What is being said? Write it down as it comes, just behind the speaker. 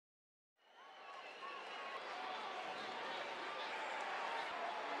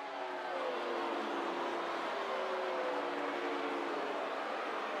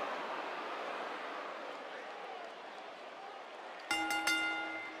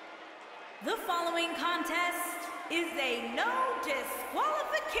The following contest is a no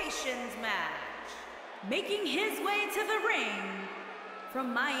disqualifications match. Making his way to the ring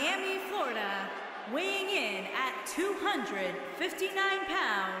from Miami, Florida, weighing in at 259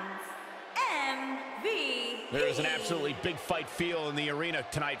 pounds, MVP. There's an absolutely big fight feel in the arena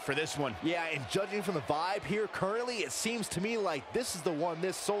tonight for this one. Yeah, and judging from the vibe here currently, it seems to me like this is the one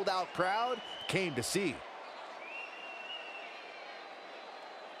this sold-out crowd came to see.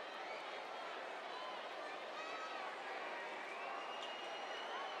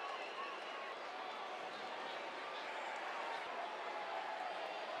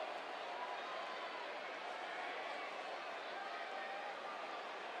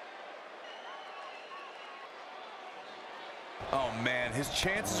 Oh, man, his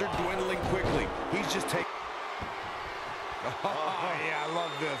chances are dwindling quickly. He's just taking... Oh, yeah, I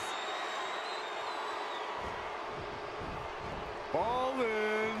love this. Ball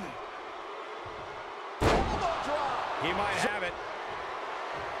in. Elbow drop. He might have it.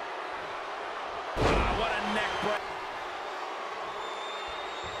 What a neck break.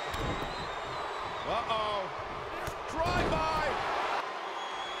 Uh-oh. Drive-by.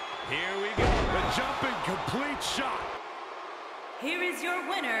 Here we go. The jumping complete shot. Here is your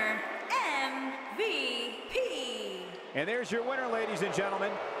winner, MVP. And there's your winner, ladies and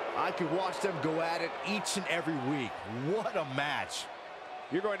gentlemen. I could watch them go at it each and every week. What a match.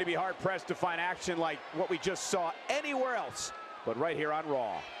 You're going to be hard-pressed to find action like what we just saw anywhere else, but right here on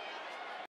Raw.